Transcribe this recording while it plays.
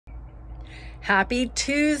Happy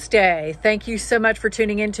Tuesday. Thank you so much for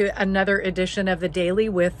tuning in to another edition of the Daily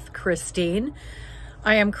with Christine.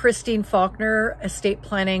 I am Christine Faulkner, estate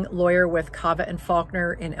planning lawyer with Cava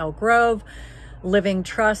Faulkner in Elk Grove, living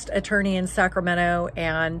trust attorney in Sacramento.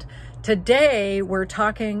 And today we're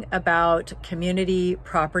talking about community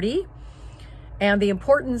property and the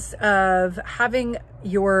importance of having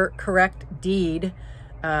your correct deed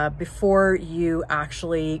before you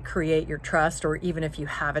actually create your trust, or even if you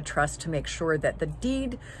have a trust, to make sure that the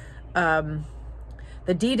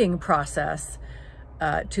deeding process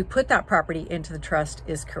to put that property into the trust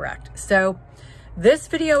is correct. So this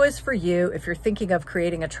video is for you if you're thinking of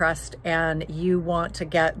creating a trust and you want to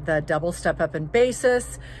get the double step up in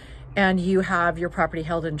basis, and you have your property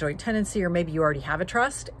held in joint tenancy, or maybe you already have a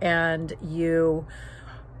trust and you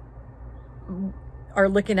are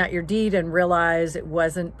looking at your deed and realize it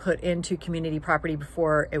wasn't put into community property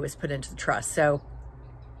before it was put into the trust. So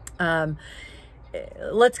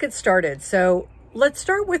let's get started. So let's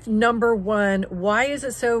start with number one. Why is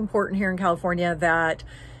it so important here in California that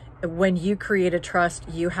when you create a trust,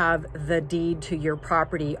 you have the deed to your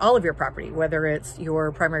property, all of your property, whether it's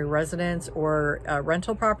your primary residence or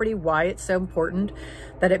rental property? Why it's so important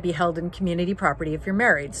that it be held in community property if you're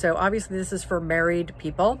married. So obviously this is for married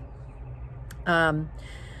people.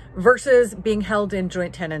 Versus being held in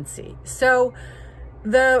joint tenancy. So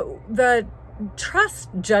the trusts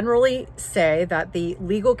generally say that the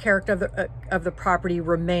legal character of the property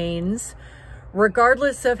remains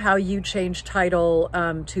regardless of how you change title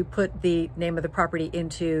to put the name of the property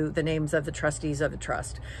into the names of the trustees of the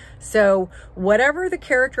trust. So whatever the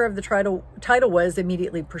character of the title was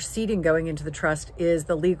immediately preceding going into the trust is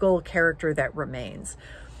the legal character that remains.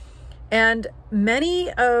 And many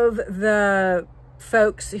of the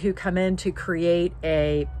folks who come in to create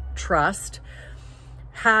a trust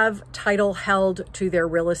have title held to their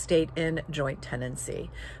real estate in joint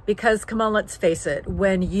tenancy. Because come on, let's face it,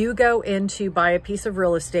 when you go in to buy a piece of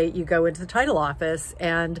real estate, you go into the title office,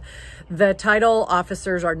 and the title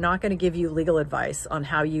officers are not going to give you legal advice on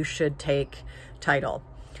how you should take title.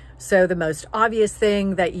 So the most obvious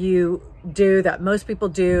thing that you do, that most people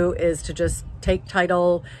do, is to just take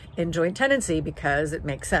title in joint tenancy because it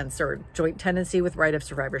makes sense, or joint tenancy with right of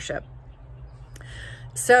survivorship.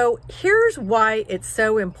 So here's why it's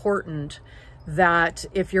so important that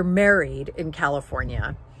if you're married in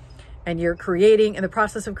California and you're in the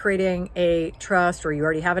process of creating a trust, or you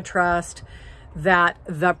already have a trust, that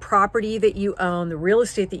the property that you own, the real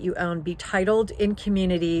estate that you own, be titled in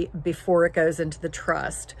community before it goes into the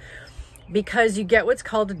trust. Because you get what's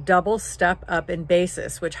called a double step up in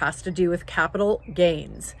basis, which has to do with capital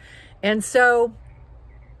gains. And so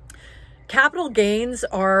capital gains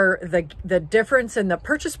are the difference in the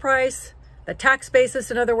purchase price, the tax basis,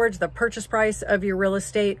 in other words, the purchase price of your real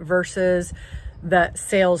estate versus the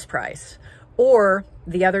sales price. Or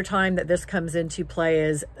the other time that this comes into play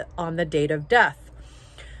is on the date of death.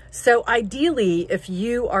 So ideally, if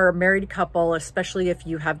you are a married couple, especially if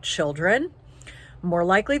you have children, more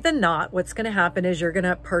likely than not, what's going to happen is you're going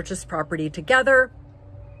to purchase property together.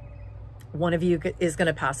 One of you is going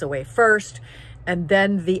to pass away first, and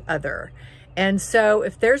then the other. And so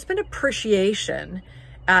if there's been appreciation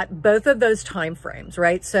at both of those time frames,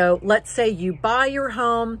 right? So let's say you buy your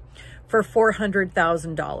home for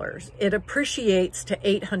 $400,000. It appreciates to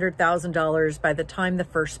 $800,000 by the time the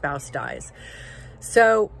first spouse dies.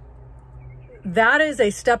 So that is a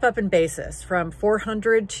step up in basis from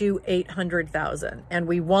 400 to 800,000. And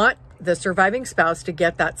we want the surviving spouse to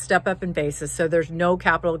get that step up in basis, so there's no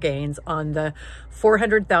capital gains on the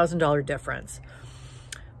 $400,000 difference.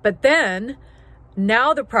 But then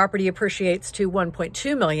now the property appreciates to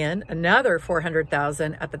 1.2 million, another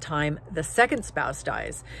 400,000 at the time the second spouse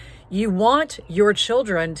dies. You want your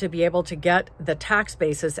children to be able to get the tax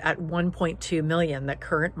basis at 1.2 million, the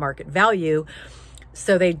current market value,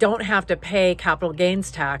 so they don't have to pay capital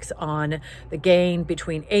gains tax on the gain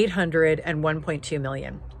between 800 and 1.2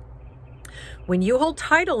 million. When you hold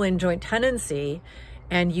title in joint tenancy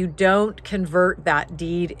and you don't convert that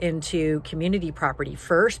deed into community property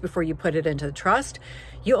first before you put it into the trust,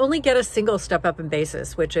 you only get a single step up in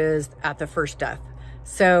basis, which is at the first death.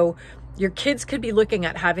 So your kids could be looking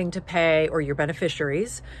at having to pay, or your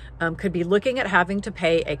beneficiaries could be looking at having to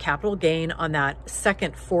pay a capital gain on that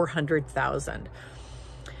second 400,000.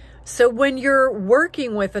 So when you're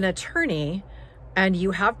working with an attorney and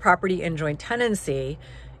you have property in joint tenancy,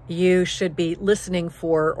 you should be listening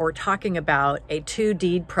for or talking about a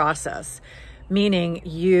two-deed process, meaning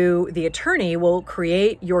the attorney will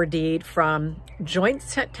create your deed from joint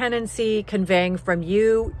tenancy, conveying from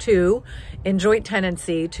you in joint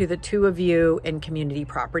tenancy to the two of you in community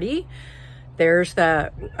property. there's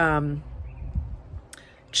the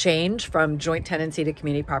change from joint tenancy to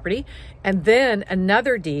community property, and then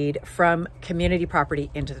another deed from community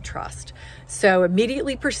property into the trust. So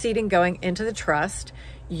immediately preceding going into the trust,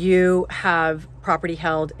 you have property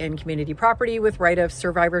held in community property with right of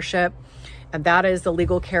survivorship, and that is the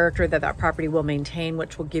legal character that that property will maintain,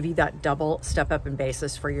 which will give you that double step up in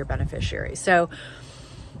basis for your beneficiary. So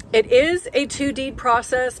it is a 2-deed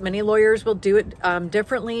process. Many lawyers will do it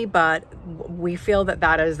differently, but we feel that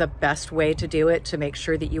that is the best way to do it, to make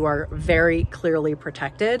sure that you are very clearly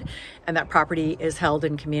protected and that property is held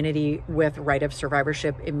in community with right of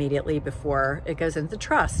survivorship immediately before it goes into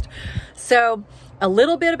trust. So a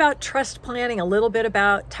little bit about trust planning, a little bit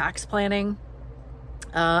about tax planning,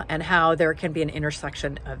 and how there can be an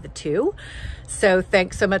intersection of the two. So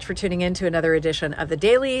thanks so much for tuning in to another edition of The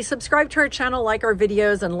Daily. Subscribe to our channel, like our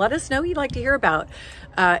videos, and let us know what you'd like to hear about.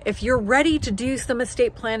 If you're ready to do some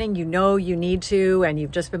estate planning, you know you need to, and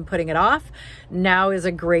you've just been putting it off, now is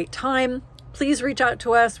a great time. Please reach out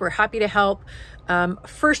to us. We're happy to help.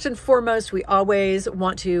 First and foremost, we always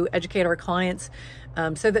want to educate our clients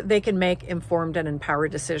so that they can make informed and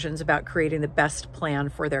empowered decisions about creating the best plan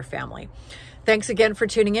for their family. Thanks again for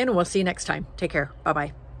tuning in, and we'll see you next time. Take care.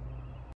 Bye-bye.